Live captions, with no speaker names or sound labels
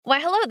Why,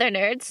 hello there,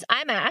 nerds.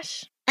 I'm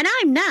Ash. And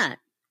I'm Nat.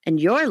 And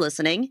you're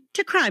listening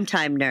to Crime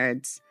Time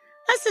Nerds,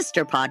 a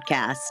sister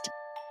podcast.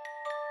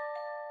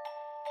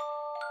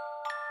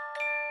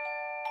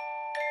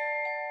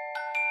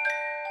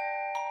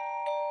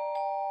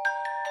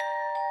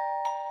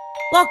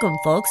 Welcome,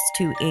 folks,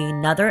 to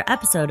another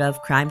episode of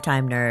Crime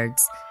Time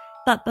Nerds.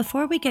 But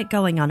before we get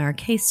going on our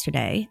case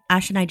today,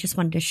 Ash and I just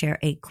wanted to share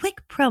a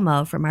quick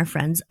promo from our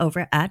friends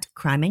over at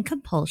Crime and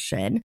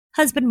Compulsion.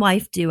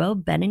 Husband-wife duo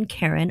Ben and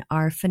Karen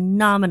are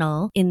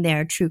phenomenal in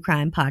their true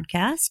crime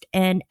podcast,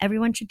 and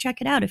everyone should check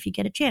it out if you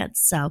get a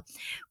chance. So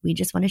we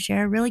just want to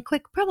share a really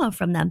quick promo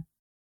from them.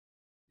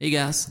 Hey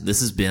guys,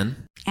 this is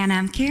Ben. And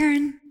I'm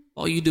Karen.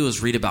 All you do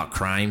is read about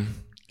crime.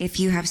 If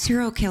you have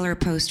serial killer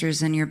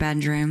posters in your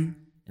bedroom.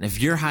 And if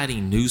you're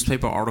hiding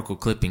newspaper article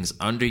clippings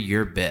under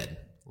your bed.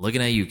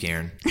 Looking at you,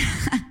 Karen.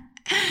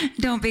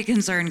 Don't be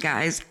concerned,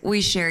 guys.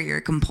 We share your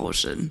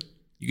compulsion.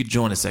 You can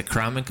join us at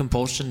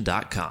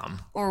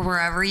crimeandcompulsion.com. Or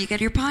wherever you get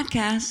your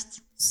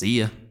podcasts. See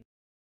ya.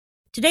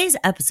 Today's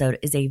episode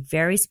is a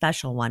very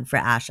special one for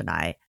Ash and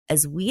I,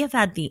 as we have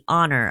had the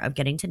honor of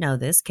getting to know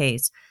this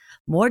case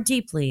more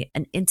deeply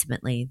and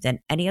intimately than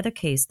any other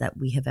case that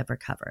we have ever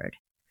covered.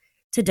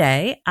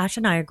 Today, Ash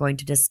and I are going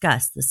to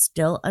discuss the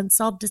still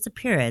unsolved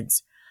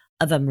disappearance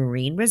of a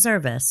Marine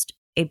reservist,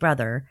 a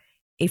brother,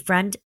 a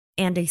friend,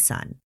 and a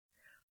son.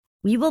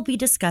 We will be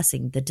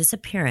discussing the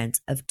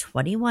disappearance of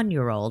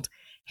 21-year-old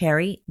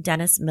Harry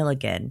Dennis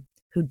Milligan,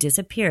 who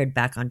disappeared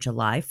back on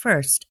July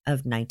 1st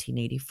of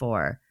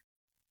 1984.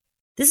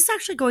 This is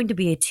actually going to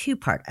be a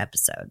two-part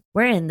episode,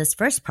 wherein this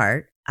first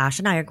part, Ash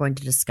and I are going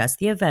to discuss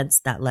the events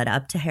that led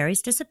up to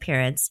Harry's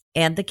disappearance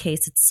and the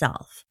case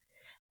itself.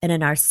 And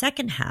in our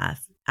second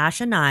half, Ash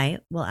and I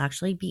will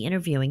actually be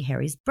interviewing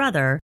Harry's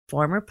brother,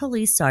 former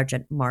police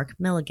sergeant Mark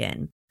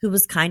Milligan, who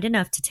was kind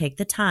enough to take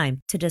the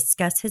time to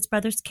discuss his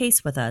brother's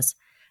case with us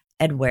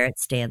and where it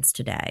stands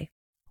today.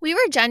 We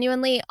were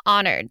genuinely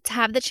honored to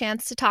have the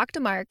chance to talk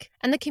to Mark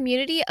and the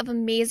community of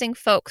amazing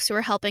folks who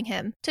are helping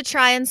him to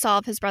try and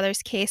solve his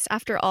brother's case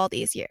after all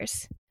these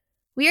years.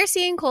 We are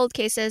seeing cold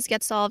cases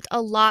get solved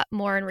a lot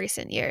more in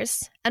recent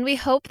years, and we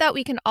hope that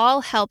we can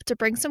all help to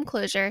bring some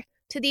closure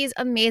to these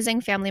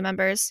amazing family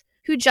members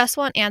who just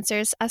want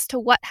answers as to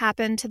what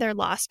happened to their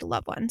lost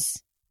loved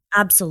ones.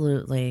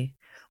 Absolutely.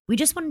 We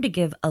just wanted to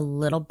give a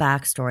little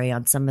backstory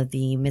on some of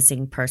the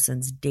missing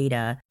persons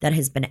data that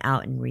has been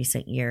out in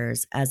recent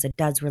years, as it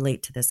does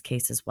relate to this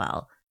case as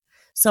well.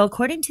 So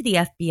according to the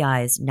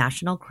FBI's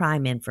National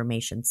Crime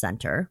Information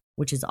Center,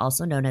 which is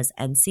also known as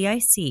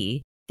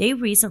NCIC, they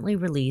recently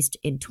released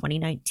in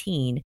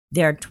 2019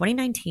 their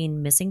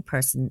 2019 missing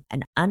person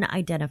and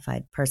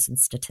unidentified person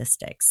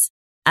statistics.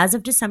 As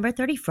of December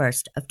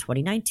 31st of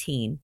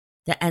 2019,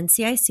 the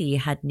NCIC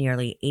had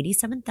nearly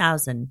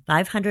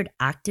 87,500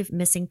 active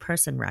missing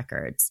person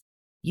records.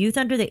 Youth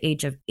under the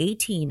age of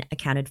 18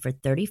 accounted for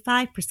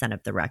 35%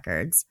 of the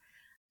records,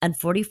 and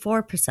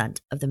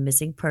 44% of the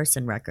missing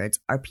person records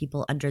are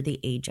people under the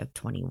age of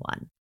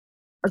 21.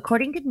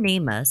 According to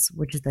NamUs,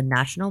 which is the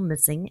National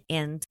Missing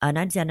and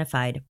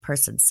Unidentified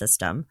Persons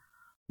System,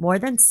 more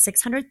than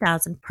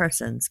 600,000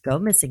 persons go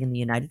missing in the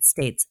United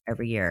States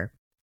every year.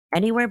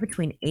 Anywhere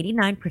between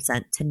 89%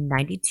 to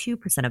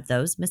 92% of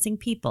those missing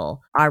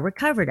people are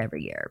recovered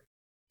every year.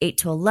 8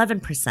 to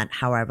 11%,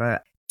 however,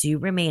 do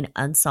remain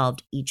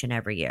unsolved each and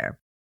every year.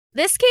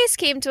 This case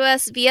came to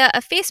us via a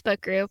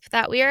Facebook group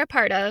that we are a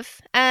part of,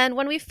 and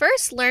when we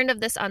first learned of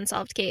this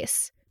unsolved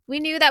case,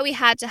 we knew that we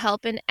had to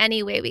help in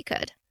any way we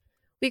could.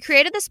 We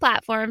created this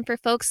platform for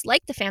folks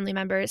like the family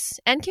members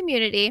and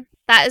community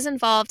that is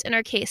involved in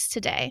our case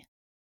today.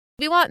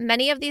 We want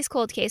many of these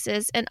cold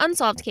cases and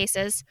unsolved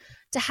cases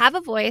to have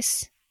a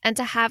voice and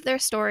to have their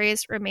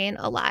stories remain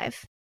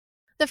alive.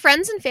 The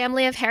friends and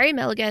family of Harry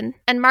Milligan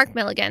and Mark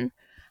Milligan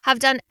have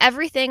done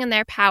everything in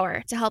their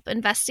power to help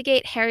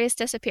investigate Harry's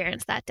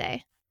disappearance that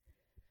day.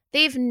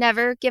 They've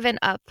never given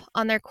up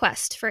on their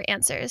quest for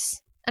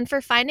answers and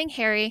for finding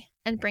Harry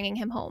and bringing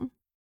him home.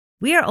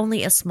 We are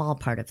only a small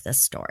part of this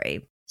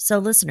story, so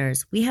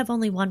listeners, we have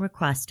only one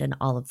request in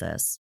all of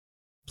this.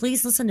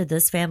 Please listen to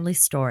this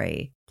family's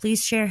story.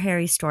 Please share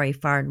Harry's story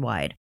far and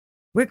wide.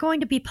 We're going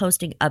to be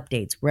posting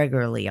updates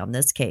regularly on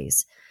this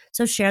case,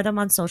 so share them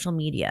on social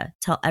media.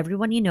 Tell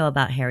everyone you know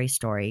about Harry's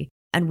story,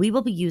 and we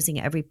will be using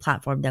every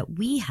platform that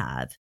we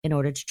have in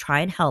order to try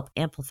and help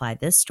amplify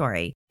this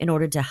story in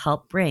order to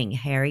help bring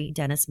Harry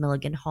Dennis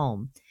Milligan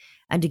home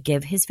and to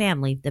give his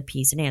family the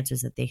peace and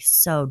answers that they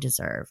so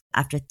deserve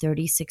after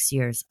 36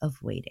 years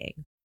of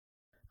waiting.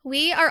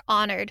 We are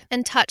honored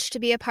and touched to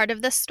be a part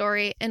of this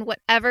story in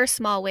whatever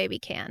small way we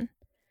can.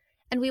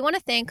 And we want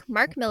to thank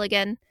Mark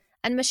Milligan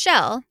and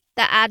Michelle,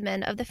 the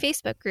admin of the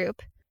Facebook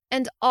group,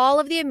 and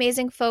all of the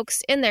amazing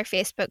folks in their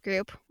Facebook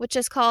group, which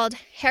is called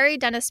Harry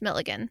Dennis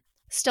Milligan,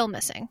 Still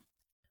Missing,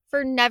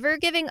 for never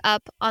giving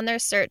up on their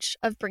search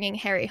of bringing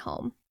Harry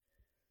home.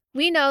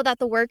 We know that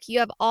the work you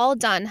have all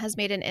done has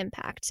made an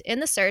impact in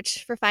the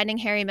search for finding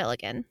Harry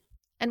Milligan,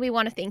 and we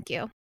want to thank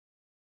you.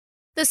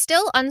 The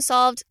still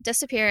unsolved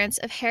disappearance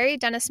of Harry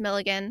Dennis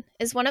Milligan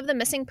is one of the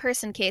missing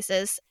person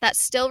cases that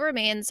still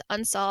remains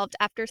unsolved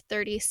after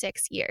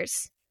 36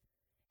 years.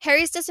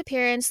 Harry's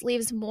disappearance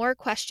leaves more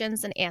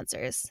questions than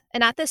answers,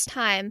 and at this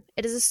time,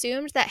 it is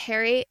assumed that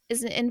Harry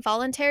is an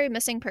involuntary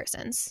missing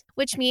persons,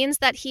 which means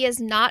that he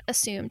is not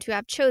assumed to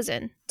have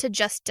chosen to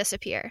just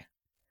disappear.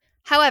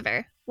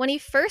 However, when he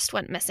first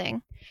went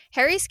missing,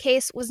 Harry's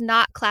case was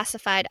not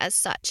classified as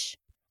such,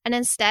 and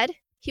instead,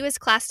 he was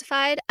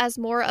classified as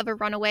more of a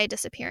runaway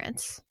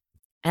disappearance.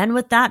 And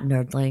with that,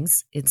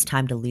 nerdlings, it's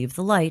time to leave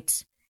the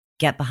light,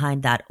 get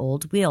behind that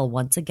old wheel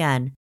once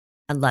again,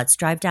 and let's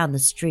drive down the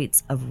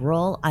streets of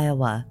rural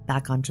Iowa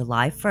back on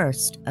July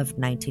 1st of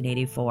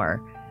 1984,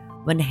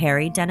 when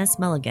Harry Dennis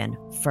Milligan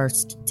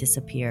first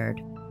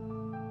disappeared.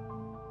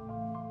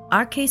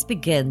 Our case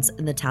begins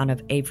in the town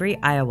of Avery,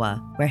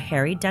 Iowa, where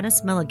Harry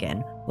Dennis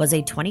Milligan was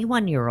a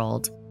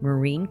 21-year-old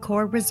Marine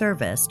Corps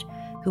reservist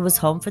who was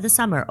home for the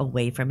summer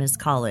away from his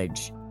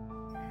college.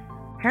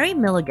 Harry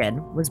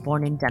Milligan was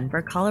born in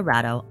Denver,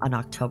 Colorado on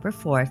October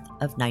 4th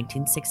of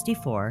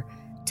 1964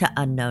 to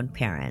unknown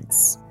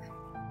parents.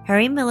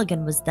 Harry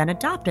Milligan was then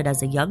adopted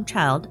as a young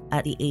child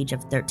at the age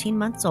of 13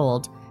 months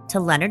old to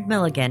Leonard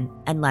Milligan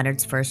and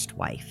Leonard's first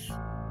wife.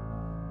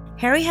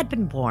 Harry had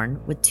been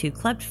born with 2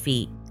 clubbed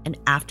feet, and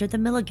after the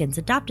Milligans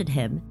adopted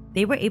him,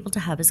 they were able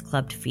to have his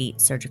clubbed feet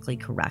surgically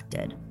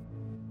corrected.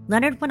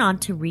 Leonard went on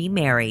to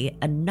remarry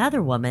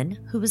another woman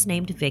who was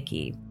named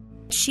Vicky.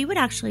 She would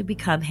actually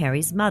become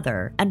Harry's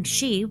mother, and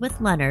she,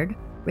 with Leonard,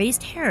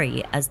 raised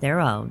Harry as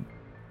their own.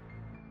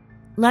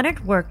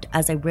 Leonard worked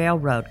as a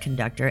railroad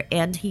conductor,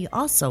 and he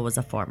also was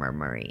a former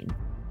Marine.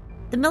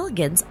 The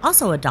Milligans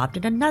also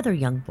adopted another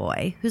young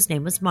boy whose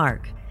name was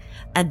Mark,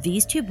 and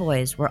these 2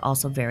 boys were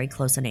also very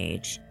close in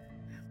age.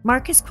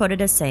 Mark is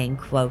quoted as saying,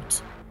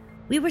 quote,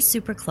 "We were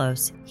super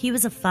close. He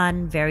was a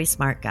fun, very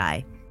smart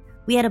guy.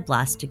 We had a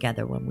blast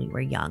together when we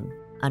were young,"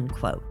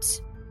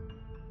 unquote.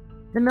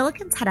 The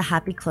Milligans had a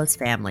happy, close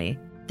family.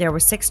 There were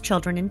 6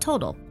 children in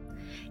total.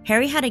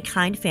 Harry had a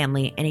kind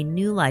family and a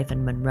new life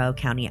in Monroe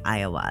County,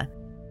 Iowa.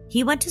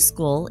 He went to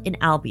school in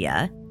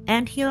Albia,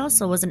 and he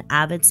also was an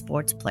avid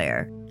sports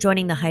player,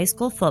 joining the high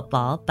school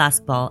football,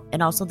 basketball,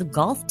 and also the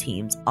golf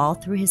teams all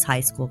through his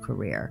high school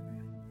career.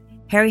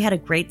 Harry had a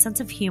great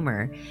sense of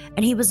humor,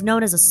 and he was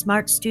known as a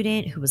smart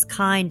student who was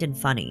kind and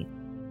funny.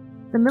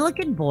 The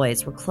Milligan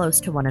boys were close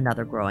to one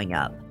another growing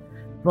up.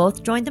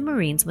 Both joined the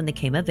Marines when they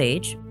came of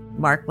age.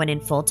 Mark went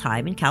in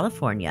full-time in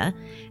California,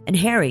 and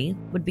Harry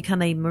would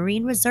become a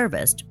Marine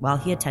reservist while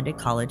he attended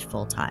college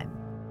full-time.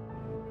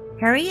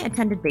 Harry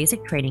attended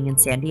basic training in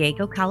San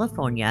Diego,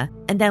 California,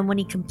 and then when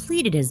he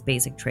completed his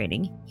basic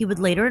training, he would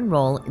later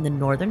enroll in the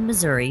Northern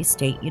Missouri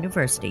State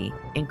University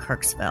in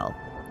Kirksville.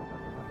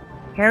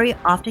 Harry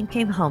often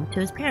came home to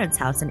his parents'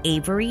 house in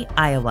Avery,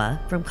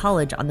 Iowa, from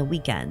college on the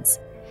weekends.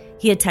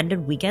 He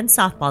attended weekend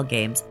softball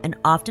games and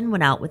often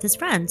went out with his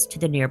friends to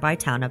the nearby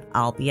town of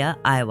Albia,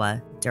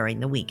 Iowa, during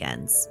the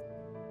weekends.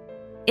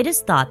 It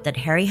is thought that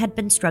Harry had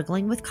been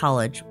struggling with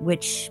college,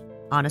 which,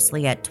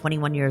 honestly, at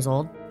 21 years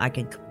old, I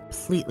can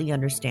completely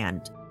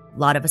understand. A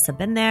lot of us have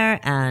been there,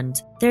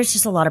 and there's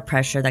just a lot of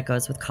pressure that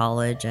goes with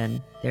college,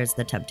 and there's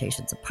the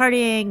temptations of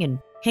partying and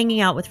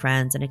hanging out with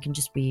friends, and it can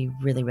just be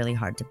really, really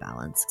hard to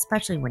balance,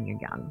 especially when you're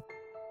young.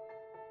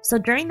 So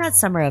during that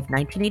summer of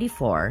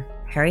 1984,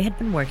 Harry had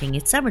been working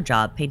a summer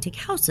job painting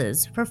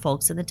houses for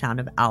folks in the town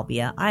of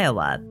Albia,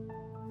 Iowa.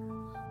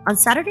 On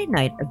Saturday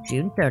night of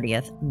June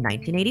 30th,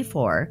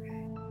 1984,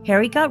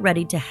 Harry got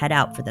ready to head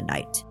out for the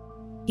night.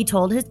 He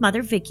told his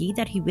mother, Vicky,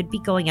 that he would be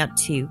going out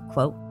to,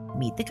 quote,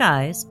 meet the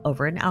guys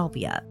over in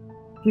Albia.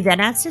 He then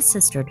asked his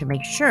sister to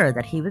make sure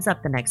that he was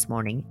up the next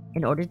morning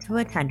in order to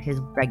attend his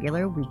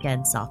regular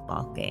weekend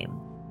softball game.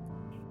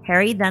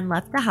 Harry then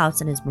left the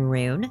house in his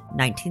maroon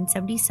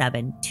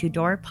 1977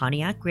 two-door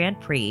Pontiac Grand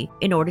Prix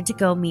in order to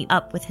go meet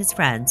up with his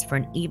friends for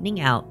an evening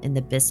out in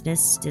the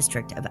business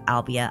district of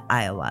Albia,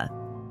 Iowa.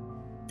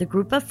 The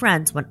group of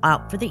friends went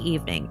out for the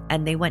evening,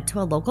 and they went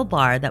to a local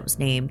bar that was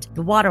named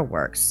The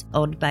Waterworks,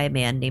 owned by a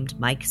man named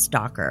Mike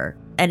Stalker,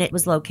 and it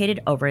was located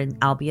over in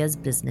Albia's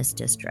business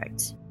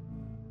district.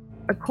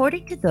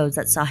 According to those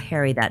that saw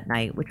Harry that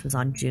night, which was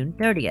on June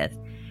 30th,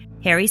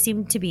 Harry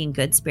seemed to be in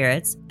good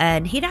spirits,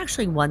 and he'd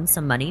actually won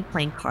some money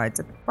playing cards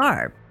at the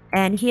bar.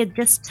 And he had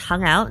just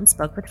hung out and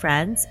spoke with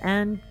friends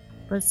and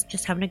was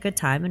just having a good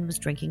time and was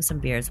drinking some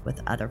beers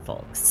with other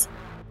folks.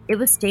 It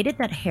was stated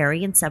that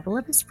Harry and several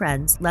of his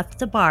friends left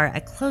the bar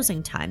at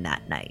closing time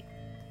that night.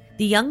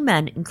 The young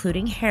men,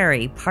 including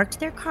Harry, parked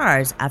their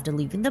cars after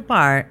leaving the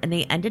bar, and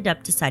they ended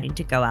up deciding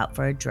to go out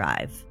for a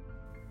drive.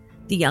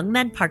 The young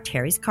men parked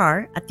Harry's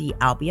car at the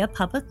Albia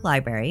Public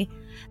Library,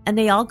 and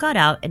they all got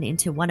out and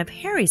into one of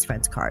Harry's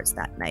friends' cars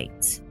that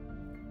night.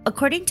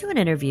 According to an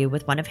interview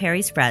with one of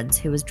Harry's friends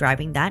who was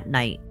driving that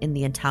night in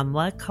the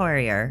Ottumwa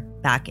Courier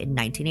back in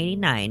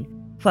 1989,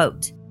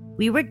 quote,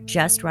 "We were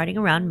just riding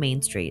around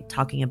Main Street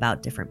talking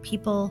about different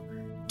people,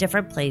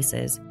 different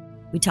places.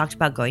 We talked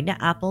about going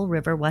to Apple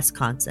River,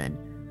 Wisconsin.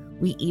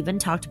 We even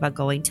talked about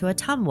going to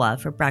Ottumwa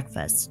for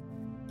breakfast.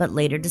 but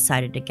later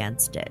decided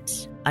against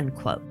it,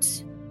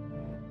 unquote.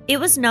 It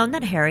was known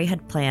that Harry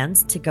had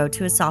plans to go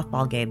to a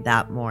softball game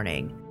that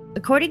morning.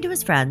 According to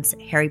his friends,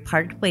 Harry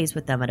parted ways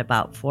with them at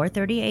about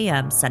 4:30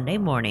 a.m. Sunday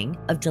morning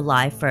of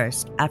July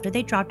 1st after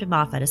they dropped him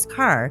off at his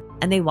car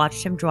and they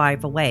watched him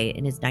drive away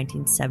in his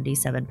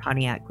 1977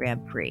 Pontiac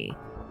Grand Prix.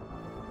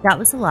 That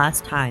was the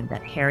last time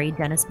that Harry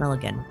Dennis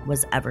Milligan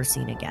was ever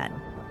seen again.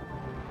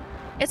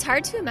 It's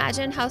hard to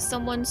imagine how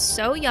someone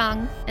so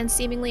young and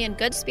seemingly in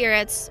good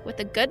spirits with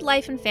a good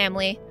life and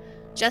family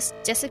just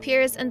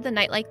disappears into the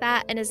night like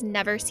that and is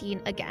never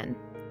seen again.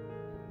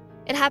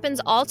 It happens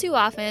all too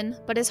often,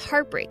 but is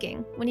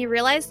heartbreaking when you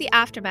realize the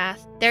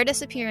aftermath their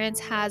disappearance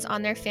has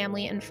on their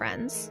family and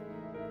friends.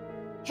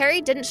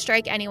 Harry didn't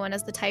strike anyone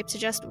as the type to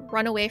just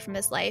run away from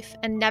his life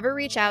and never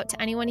reach out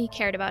to anyone he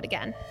cared about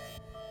again.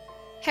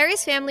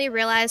 Harry's family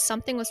realized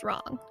something was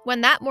wrong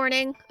when that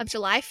morning of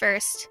July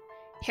 1st,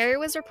 Harry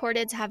was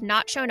reported to have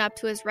not shown up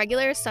to his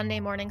regular Sunday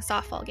morning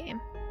softball game.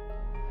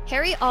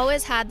 Harry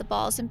always had the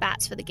balls and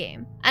bats for the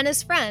game, and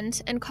his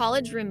friend and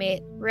college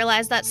roommate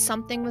realized that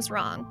something was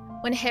wrong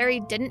when Harry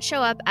didn't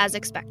show up as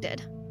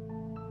expected.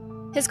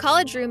 His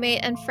college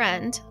roommate and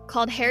friend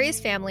called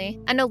Harry's family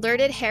and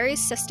alerted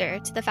Harry's sister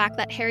to the fact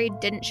that Harry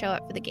didn't show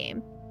up for the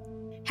game.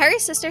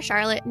 Harry's sister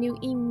Charlotte knew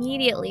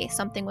immediately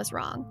something was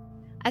wrong,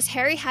 as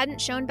Harry hadn't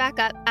shown back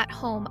up at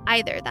home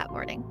either that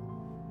morning.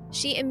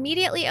 She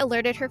immediately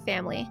alerted her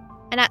family,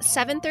 and at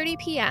 7:30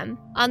 p.m.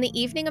 on the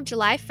evening of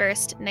July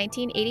 1st,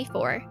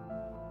 1984,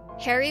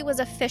 Harry was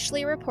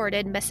officially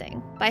reported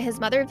missing by his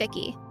mother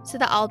Vicky to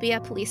the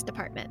Albia Police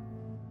Department.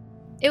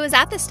 It was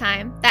at this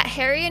time that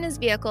Harry and his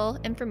vehicle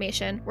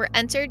information were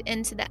entered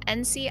into the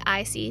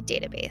NCIC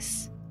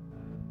database.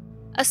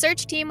 A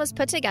search team was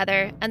put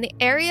together, and the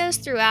areas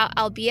throughout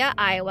Albia,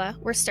 Iowa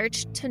were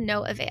searched to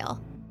no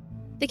avail.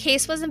 The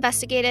case was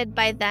investigated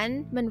by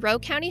then Monroe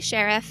County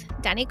Sheriff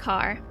Denny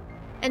Carr,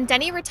 and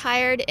Denny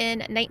retired in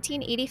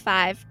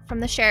 1985 from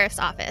the sheriff's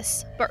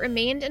office, but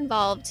remained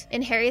involved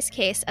in Harry's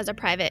case as a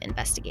private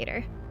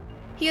investigator.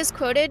 He is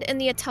quoted in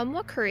the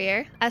Ottumwa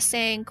Courier as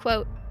saying,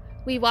 quote,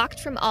 "We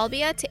walked from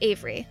Albia to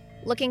Avery,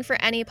 looking for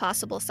any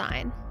possible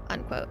sign,"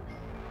 unquote.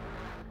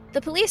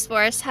 The police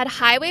force had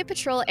highway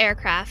patrol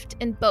aircraft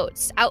and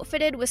boats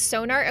outfitted with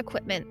sonar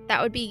equipment that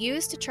would be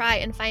used to try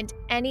and find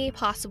any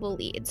possible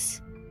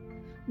leads.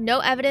 No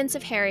evidence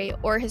of Harry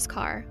or his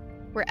car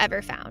were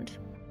ever found.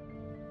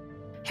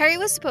 Harry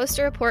was supposed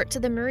to report to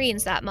the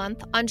Marines that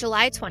month on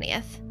July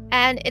 20th,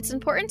 and it's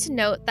important to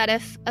note that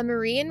if a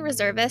Marine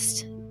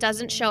reservist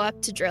doesn't show up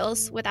to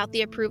drills without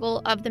the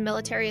approval of the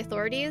military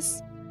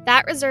authorities,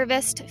 that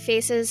reservist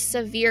faces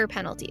severe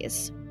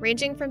penalties,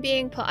 ranging from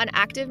being put on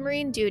active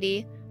Marine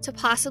duty to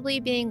possibly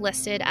being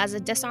listed as a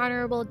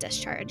dishonorable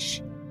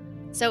discharge.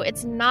 So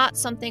it's not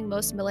something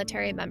most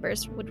military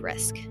members would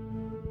risk.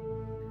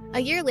 A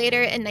year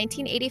later, in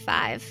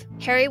 1985,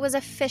 Harry was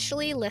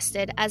officially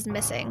listed as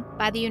missing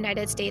by the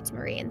United States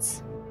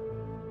Marines.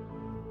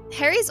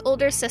 Harry's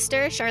older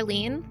sister,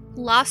 Charlene,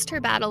 lost her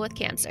battle with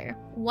cancer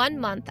 1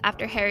 month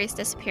after Harry's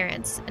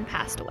disappearance and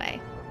passed away.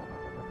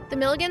 The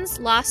Milligans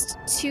lost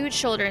 2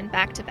 children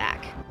back to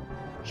back.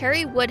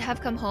 Harry would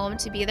have come home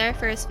to be there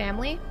for his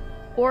family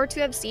or to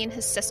have seen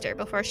his sister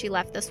before she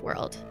left this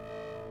world.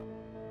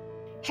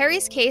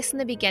 Harry's case in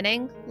the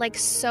beginning, like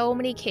so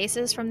many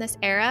cases from this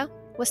era,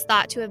 was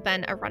thought to have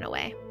been a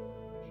runaway.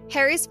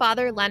 Harry's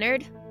father,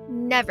 Leonard,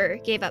 never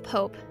gave up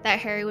hope that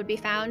Harry would be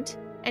found,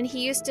 and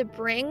he used to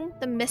bring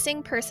the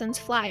missing persons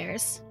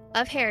flyers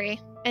of Harry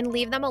and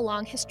leave them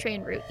along his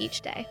train route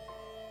each day.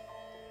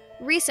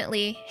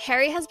 Recently,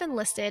 Harry has been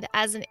listed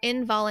as an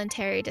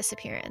involuntary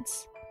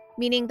disappearance,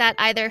 meaning that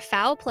either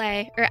foul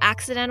play or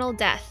accidental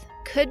death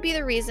could be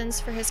the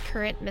reasons for his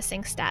current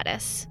missing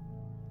status.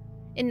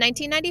 In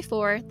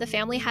 1994, the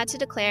family had to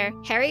declare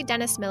Harry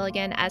Dennis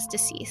Milligan as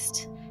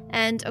deceased,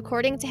 and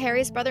according to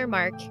Harry's brother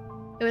Mark,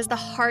 it was the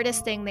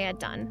hardest thing they had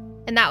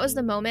done, and that was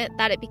the moment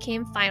that it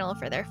became final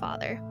for their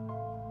father.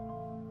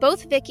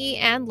 Both Vicky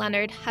and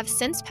Leonard have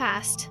since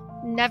passed,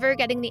 never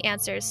getting the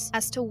answers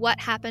as to what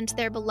happened to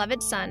their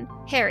beloved son,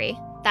 Harry,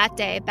 that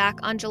day back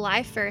on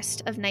July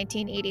 1st of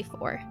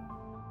 1984.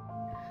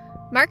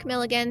 Mark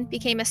Milligan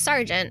became a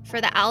sergeant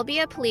for the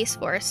Albia police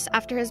force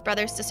after his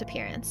brother's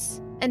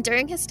disappearance. And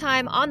during his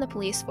time on the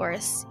police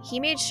force, he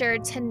made sure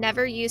to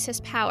never use his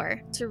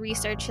power to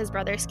research his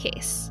brother's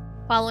case,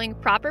 following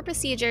proper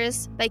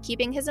procedures by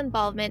keeping his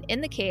involvement in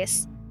the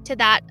case to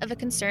that of a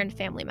concerned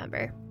family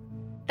member.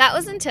 That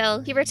was until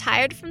he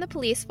retired from the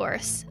police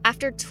force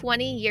after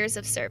 20 years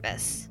of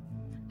service.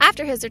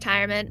 After his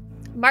retirement,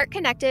 Mark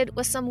connected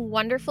with some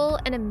wonderful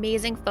and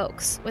amazing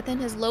folks within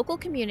his local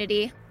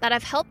community that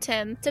have helped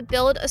him to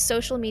build a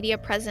social media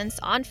presence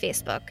on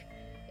Facebook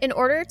in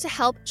order to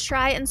help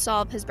try and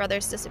solve his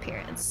brother's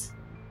disappearance.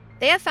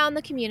 They have found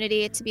the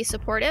community to be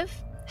supportive,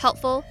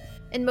 helpful,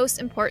 and most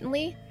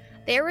importantly,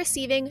 they are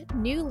receiving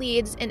new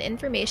leads and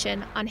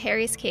information on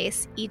Harry's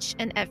case each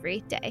and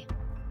every day.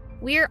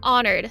 We are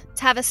honored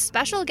to have a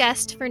special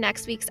guest for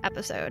next week's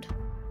episode.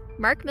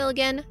 Mark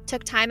Milligan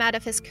took time out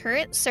of his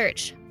current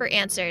search for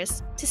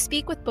answers to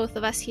speak with both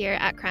of us here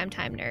at Crime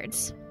Time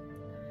Nerds.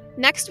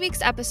 Next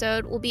week's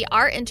episode will be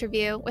our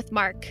interview with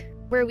Mark,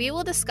 where we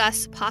will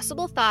discuss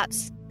possible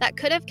thoughts that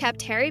could have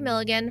kept Harry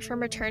Milligan from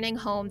returning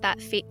home that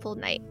fateful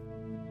night.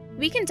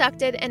 We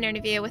conducted an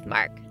interview with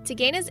Mark to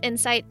gain his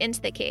insight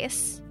into the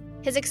case,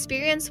 his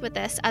experience with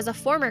this as a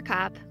former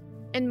cop,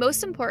 and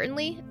most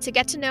importantly, to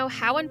get to know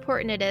how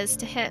important it is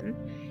to him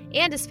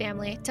and his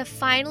family to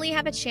finally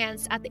have a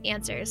chance at the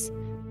answers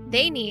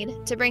they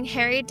need to bring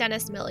Harry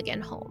Dennis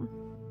Milligan home.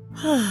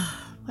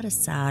 What a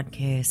sad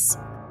case.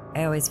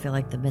 I always feel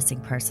like the missing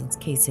persons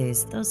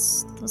cases,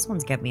 those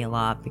ones get me a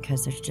lot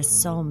because there's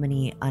just so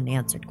many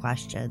unanswered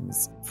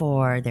questions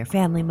for their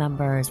family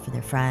members, for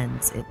their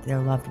friends,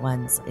 their loved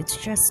ones. It's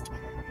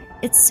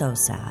so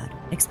sad,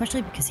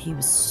 especially because he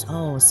was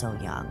so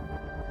young.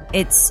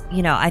 It's,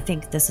 I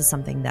think this is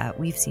something that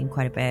we've seen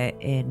quite a bit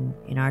in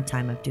our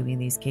time of doing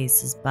these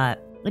cases,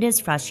 but it is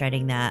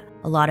frustrating that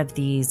a lot of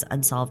these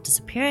unsolved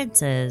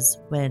disappearances,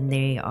 when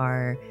they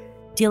are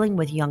dealing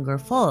with younger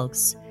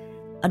folks,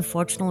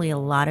 unfortunately, a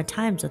lot of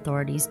times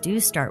authorities do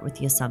start with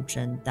the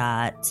assumption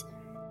that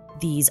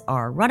these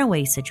are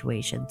runaway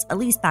situations, at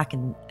least back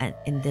in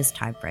this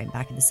time frame,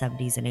 back in the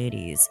 70s and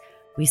 80s.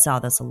 We saw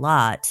this a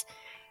lot.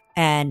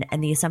 And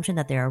the assumption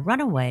that they're a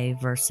runaway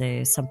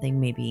versus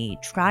something maybe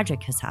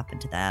tragic has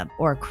happened to them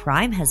or a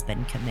crime has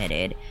been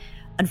committed.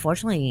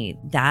 Unfortunately,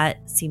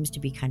 that seems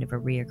to be kind of a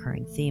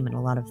reoccurring theme in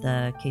a lot of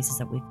the cases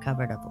that we've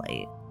covered of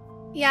late.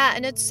 Yeah,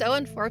 and it's so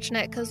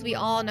unfortunate because we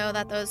all know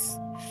that those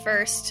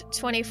first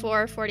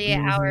 24, 48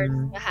 hours,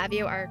 what have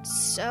you, are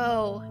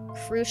so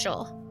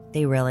crucial.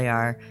 They really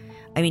are.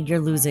 I mean,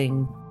 you're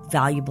losing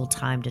valuable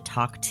time to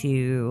talk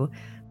to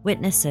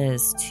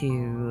witnesses,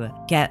 to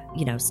get,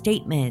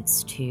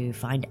 statements, to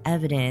find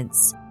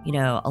evidence.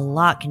 A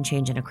lot can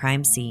change in a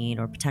crime scene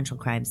or potential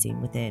crime scene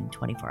within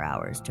 24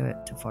 hours to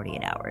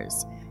 48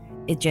 hours.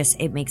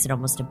 It makes it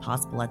almost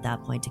impossible at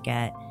that point to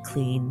get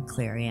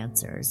clear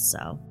answers.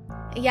 So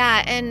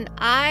yeah, and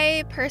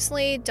I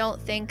personally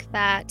don't think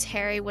that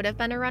Harry would have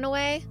been a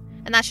runaway,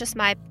 and that's just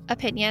my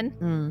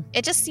opinion.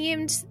 It just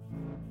seemed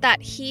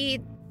that he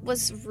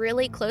was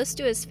really close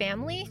to his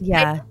family.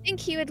 Yeah. I don't think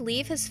he would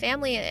leave his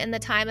family in the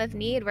time of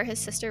need where his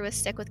sister was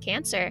sick with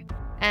cancer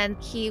and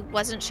he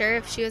wasn't sure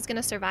if she was going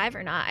to survive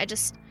or not.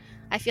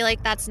 I feel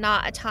like that's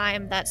not a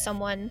time that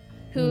someone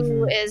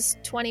who is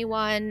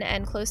 21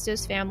 and close to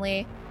his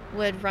family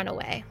would run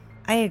away.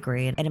 I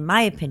agree. And in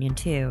my opinion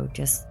too,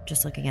 just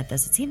looking at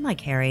this, it seemed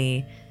like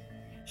Harry,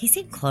 he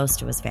seemed close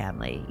to his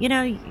family.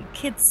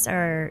 Kids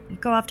you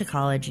go off to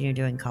college and you're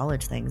doing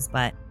college things,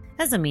 but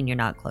that doesn't mean you're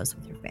not close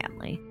with your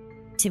family.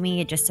 To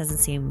me, it just doesn't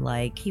seem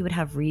like he would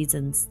have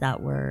reasons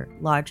that were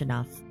large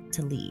enough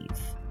to leave.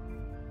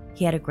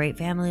 He had a great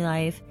family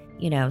life.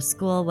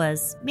 School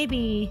was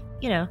maybe,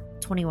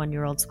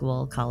 21-year-old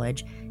school,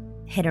 college,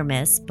 hit or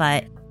miss,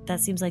 but that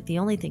seems like the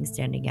only thing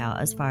standing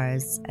out as far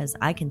as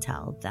I can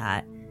tell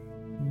that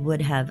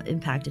would have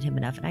impacted him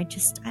enough. And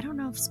I don't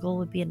know if school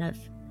would be enough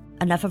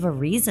of a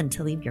reason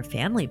to leave your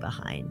family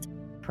behind.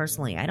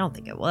 Personally, I don't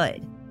think it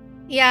would.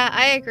 Yeah,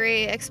 I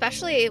agree,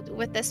 especially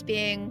with this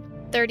being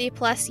 30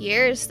 plus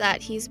years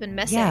that he's been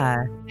missing.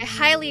 Yeah. I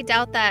highly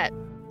doubt that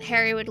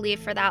Harry would leave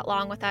for that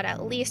long without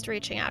at least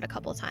reaching out a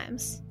couple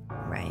times.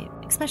 Right.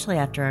 Especially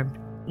after,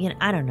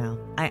 I don't know.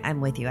 I'm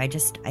with you. I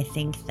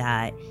think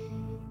that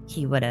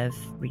he would have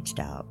reached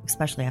out,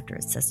 especially after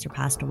his sister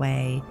passed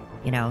away,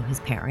 his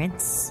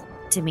parents.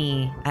 To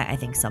me, I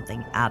think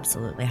something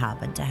absolutely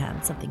happened to him.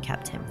 Something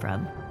kept him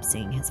from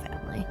seeing his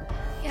family.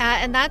 Yeah,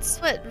 and that's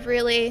what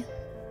really,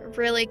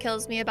 really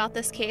kills me about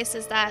this case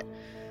is that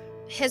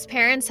his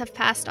parents have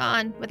passed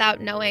on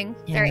without knowing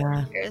their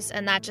answers,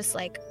 and that just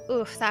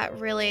that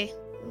really,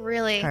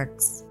 really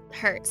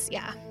hurts.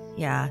 Yeah.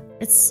 Yeah,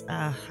 it's,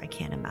 I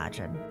can't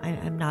imagine.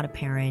 I'm not a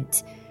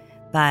parent,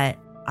 but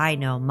I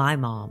know my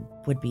mom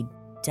would be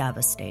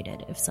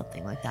devastated if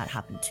something like that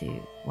happened to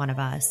one of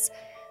us.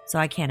 So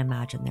I can't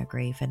imagine their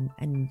grief,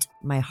 and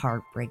my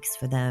heart breaks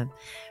for them,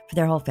 for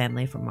their whole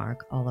family, for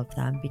Mark, all of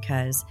them,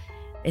 because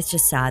it's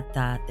just sad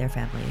that their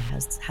family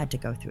has had to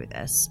go through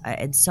this.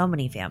 And so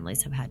many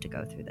families have had to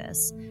go through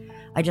this.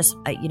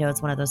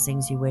 It's one of those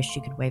things you wish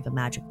you could wave a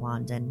magic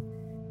wand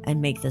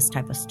and make this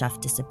type of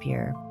stuff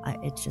disappear.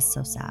 It's just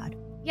so sad.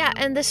 Yeah,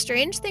 and the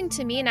strange thing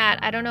to me, Nat,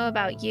 I don't know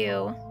about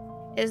you,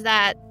 is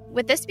that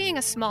with this being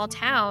a small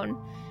town,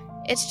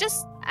 it's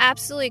just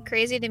absolutely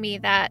crazy to me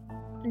that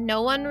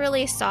no one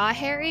really saw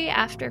Harry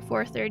after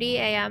 4:30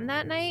 a.m.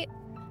 that night.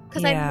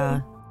 Because I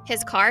mean,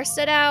 his car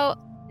stood out.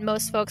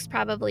 Most folks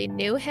probably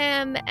knew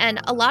him. And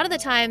a lot of the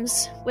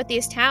times with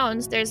these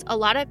towns, there's a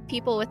lot of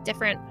people with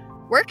different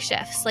work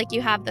shifts. Like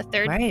you have the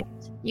third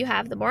shift, you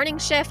have the morning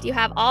shift, you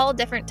have all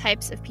different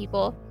types of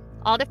people,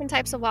 all different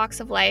types of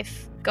walks of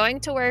life, going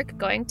to work,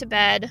 going to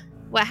bed,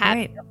 what have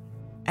you.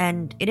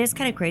 And it is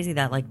kind of crazy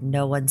that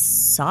no one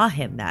saw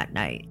him that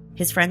night.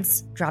 His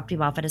friends dropped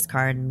him off at his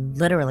car, and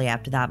literally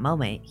after that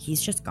moment,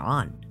 he's just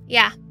gone.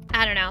 Yeah.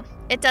 I don't know.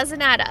 It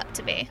doesn't add up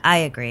to me. I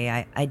agree.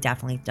 I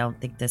definitely don't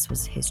think this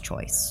was his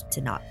choice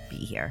to not be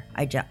here.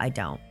 I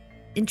don't.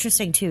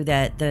 Interesting, too,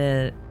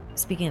 that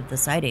speaking of the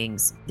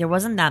sightings, there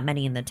wasn't that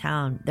many in the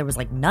town. There was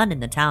like none in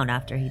the town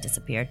after he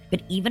disappeared.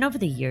 But even over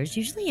the years,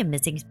 usually in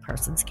missing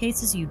persons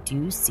cases, you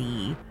do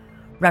see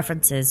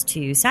references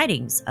to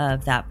sightings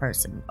of that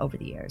person over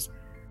the years.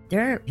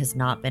 There has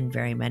not been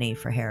very many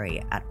for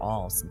Harry at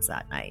all since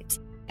that night.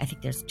 I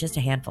think there's just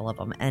a handful of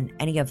them, and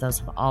any of those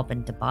have all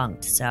been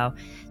debunked. So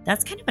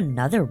that's kind of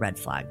another red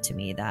flag to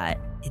me that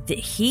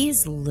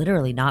he's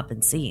literally not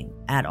been seen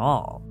at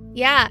all.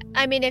 Yeah,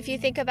 I mean, if you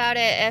think about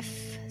it,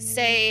 if,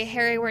 say,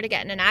 Harry were to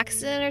get in an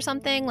accident or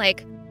something,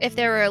 like if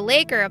there were a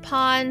lake or a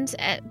pond,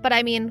 but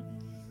I mean,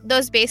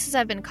 those bases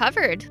have been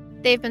covered.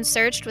 They've been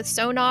searched with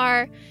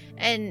sonar,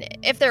 and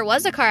if there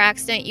was a car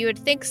accident, you would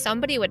think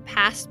somebody would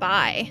pass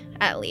by,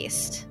 at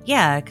least.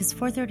 Yeah, because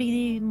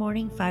 4:30 in the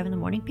morning, 5 in the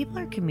morning, people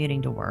are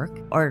commuting to work,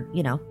 or,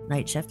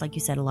 night shift. Like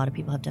you said, a lot of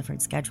people have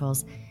different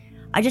schedules.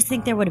 I just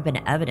think there would have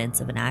been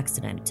evidence of an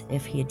accident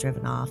if he had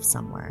driven off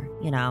somewhere.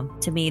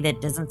 To me,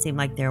 that doesn't seem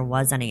like there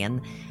was any,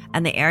 and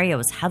the area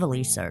was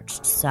heavily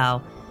searched.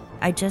 So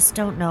I just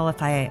don't know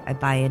if I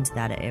buy into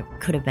that. It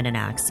could have been an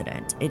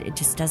accident. It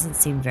just doesn't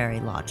seem very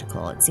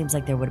logical. It seems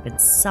like there would have been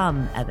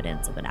some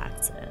evidence of an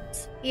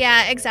accident.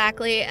 Yeah,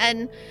 exactly.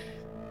 And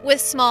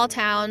with small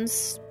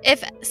towns,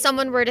 if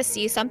someone were to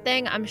see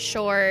something, I'm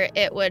sure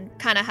it would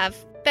kind of have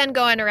been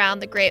going around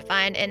the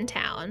grapevine in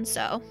town.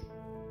 So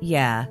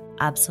yeah,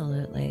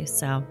 absolutely.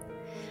 So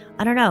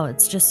I don't know.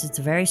 It's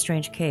a very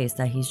strange case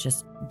that he's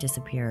just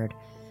disappeared.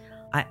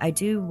 I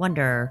do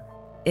wonder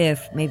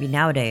if maybe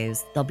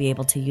nowadays they'll be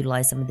able to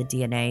utilize some of the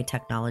DNA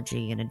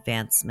technology and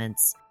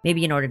advancements,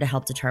 maybe in order to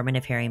help determine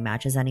if Harry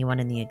matches anyone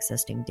in the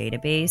existing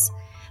database.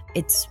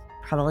 It's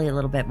probably a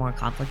little bit more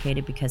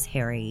complicated because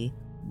Harry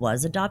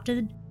was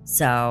adopted,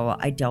 so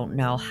I don't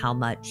know how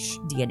much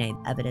DNA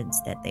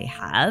evidence that they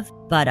have,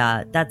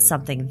 but that's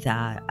something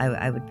that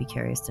I would be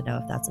curious to know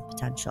if that's a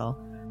potential,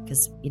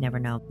 because you never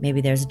know. Maybe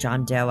there's a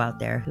John Doe out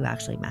there who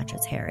actually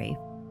matches Harry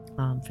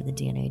for the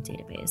DNA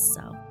database,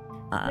 so...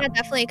 yeah,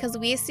 definitely, because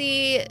we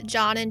see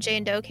John and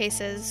Jane Doe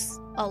cases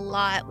a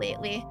lot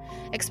lately,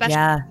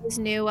 especially these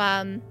new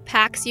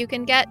packs you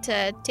can get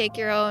to take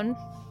your own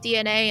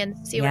DNA and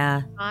see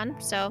what's going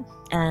on. So,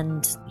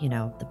 and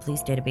the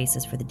police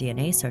databases for the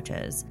DNA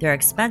searches, they're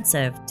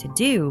expensive to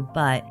do,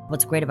 but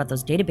what's great about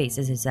those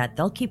databases is that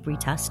they'll keep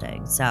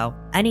retesting. So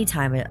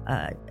anytime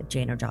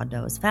Jane or John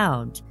Doe is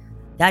found,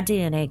 that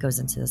DNA goes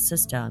into the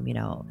system,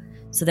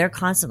 So they're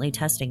constantly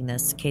testing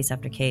this case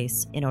after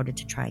case in order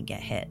to try and get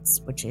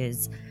hits, which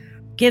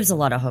gives a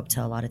lot of hope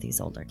to a lot of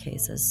these older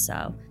cases.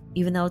 So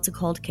even though it's a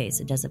cold case,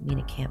 it doesn't mean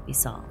it can't be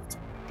solved.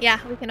 Yeah,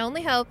 we can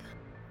only hope.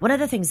 One of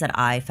the things that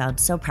I found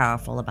so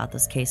powerful about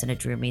this case, and it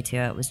drew me to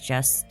it, was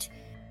just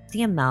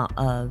the amount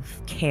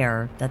of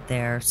care that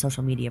their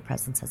social media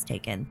presence has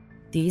taken.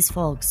 These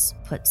folks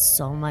put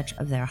so much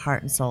of their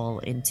heart and soul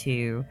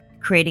into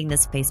creating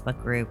this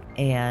Facebook group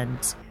and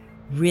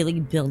really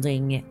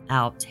building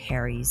out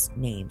Harry's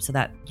name so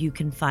that you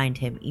can find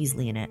him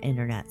easily in an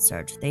internet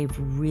search. They've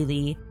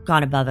really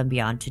gone above and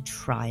beyond to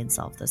try and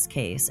solve this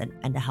case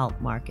and to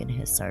help Mark in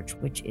his search,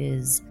 which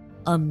is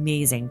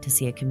amazing to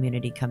see a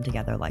community come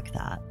together like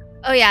that.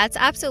 Oh yeah, it's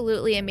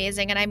absolutely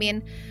amazing. And I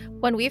mean,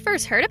 when we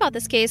first heard about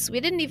this case, we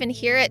didn't even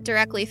hear it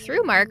directly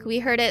through Mark. We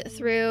heard it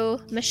through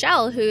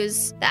Michelle,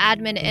 who's the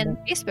admin in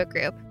the Facebook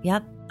group.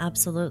 Yep,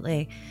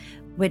 absolutely.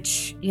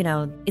 Which,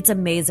 it's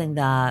amazing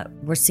that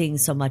we're seeing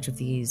so much of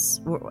these.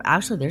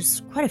 Actually,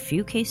 there's quite a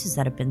few cases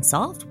that have been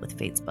solved with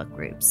Facebook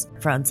groups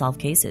for unsolved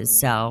cases.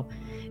 So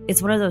it's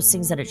one of those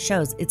things that it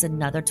shows it's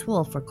another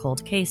tool for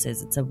cold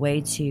cases. It's a way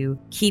to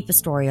keep a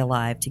story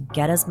alive, to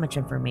get as much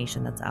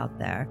information that's out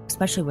there,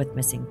 especially with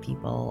missing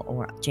people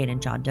or Jane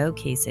and John Doe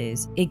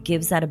cases. It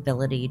gives that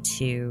ability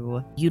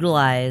to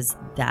utilize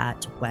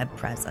that web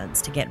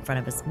presence to get in front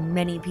of as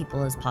many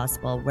people as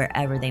possible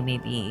wherever they may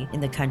be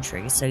in the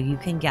country. So you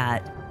can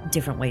get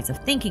different ways of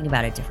thinking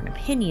about it, different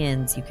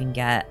opinions. You can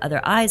get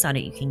other eyes on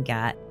it. You can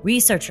get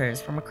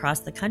researchers from across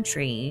the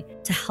country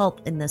to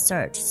help in the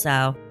search.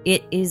 So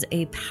it is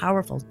a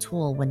powerful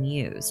tool when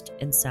used.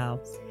 And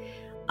so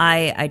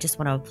I just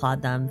want to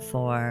applaud them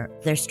for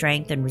their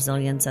strength and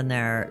resilience and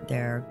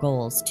their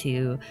goals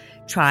to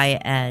try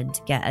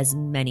and get as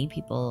many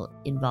people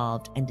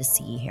involved and to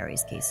see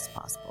Harry's case as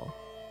possible.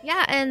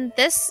 Yeah, and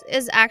this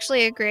is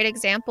actually a great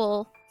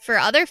example for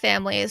other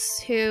families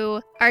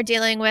who are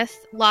dealing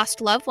with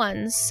lost loved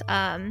ones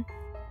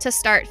to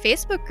start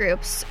Facebook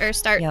groups or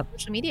start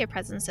social media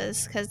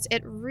presences, because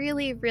it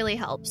really, really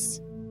helps.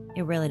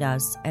 It really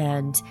does.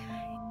 And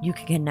you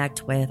can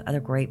connect with other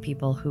great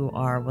people who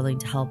are willing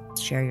to help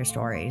share your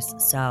stories.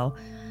 So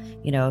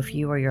If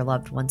you or your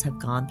loved ones have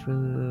gone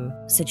through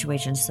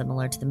situations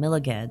similar to the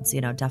Milligans,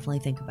 definitely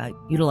think about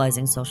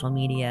utilizing social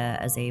media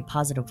as a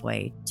positive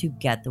way to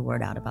get the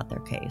word out about their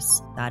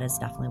case. That is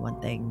definitely one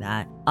thing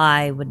that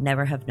I would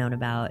never have known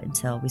about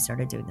until we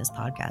started doing this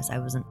podcast. I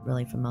wasn't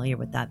really familiar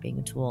with that being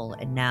a tool.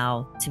 And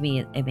now, to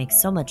me, it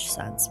makes so much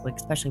sense,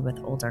 especially with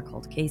older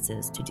cold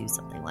cases, to do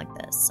something like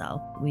this.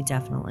 So we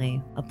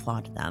definitely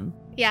applaud them.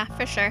 Yeah,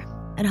 for sure.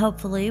 And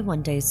hopefully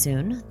one day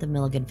soon, the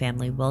Milligan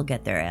family will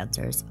get their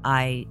answers.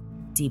 I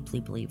deeply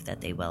believe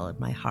that they will in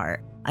my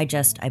heart. I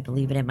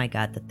believe it in my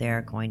gut that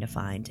they're going to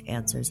find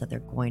answers, that they're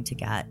going to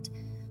get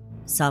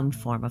some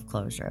form of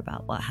closure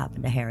about what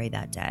happened to Harry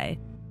that day.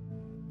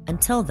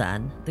 Until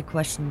then, the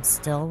question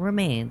still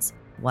remains,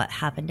 what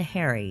happened to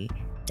Harry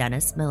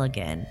Dennis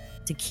Milligan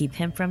to keep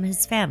him from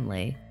his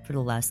family for the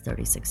last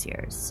 36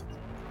 years?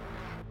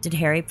 Did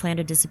Harry plan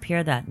to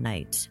disappear that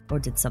night, or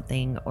did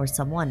something or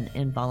someone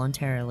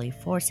involuntarily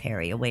force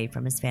Harry away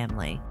from his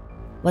family?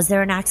 Was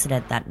there an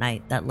accident that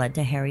night that led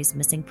to Harry's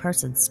missing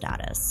persons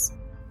status?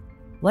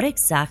 What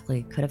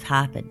exactly could have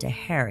happened to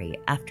Harry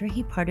after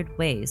he parted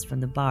ways from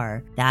the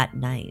bar that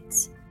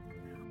night?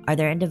 Are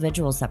there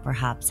individuals that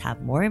perhaps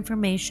have more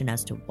information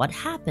as to what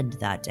happened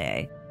that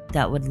day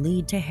that would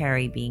lead to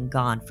Harry being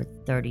gone for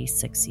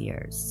 36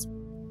 years?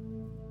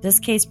 This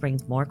case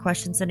brings more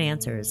questions than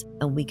answers,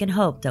 and we can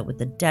hope that with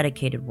the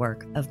dedicated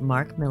work of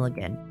Mark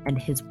Milligan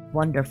and his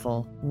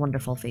wonderful,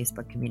 wonderful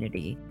Facebook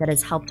community that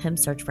has helped him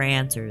search for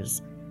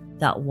answers,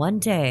 that one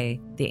day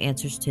the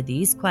answers to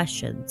these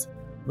questions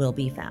will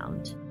be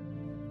found.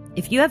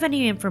 If you have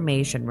any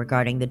information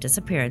regarding the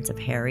disappearance of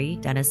Harry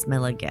Dennis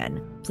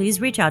Milligan, please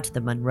reach out to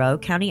the Monroe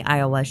County,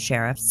 Iowa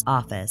Sheriff's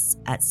Office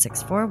at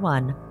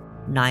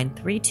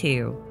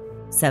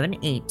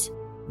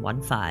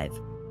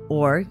 641-932-7815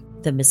 or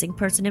the Missing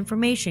Person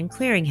Information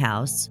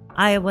Clearinghouse,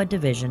 Iowa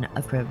Division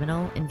of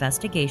Criminal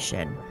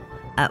Investigation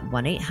at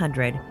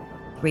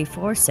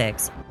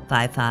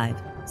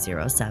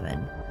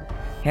 1-800-346-5507.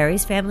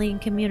 Harry's family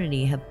and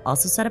community have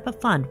also set up a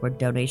fund where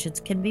donations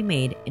can be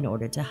made in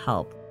order to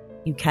help.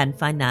 You can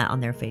find that on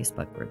their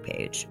Facebook group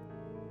page.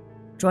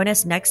 Join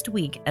us next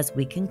week as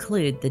we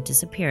conclude the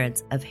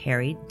disappearance of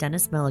Harry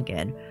Dennis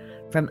Milligan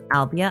from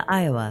Albia,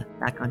 Iowa,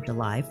 back on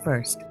July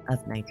 1st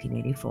of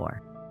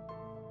 1984.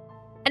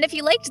 And if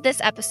you liked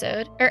this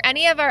episode or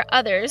any of our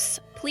others,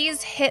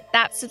 please hit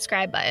that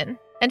subscribe button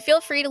and feel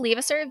free to leave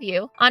us a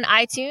review on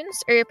iTunes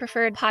or your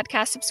preferred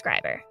podcast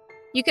subscriber.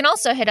 You can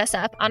also hit us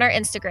up on our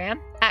Instagram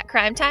at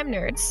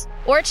CrimetimeNerds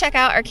or check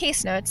out our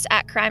case notes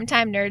at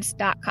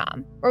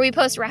CrimetimeNerds.com, where we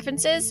post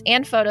references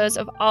and photos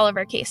of all of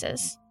our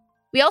cases.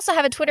 We also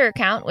have a Twitter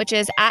account, which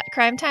is at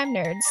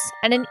CrimetimeNerds,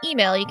 and an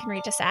email you can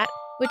reach us at,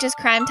 which is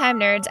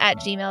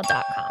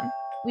crimetimenerdz@gmail.com.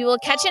 We will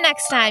catch you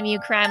next time, you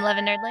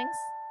crime-loving nerdlings.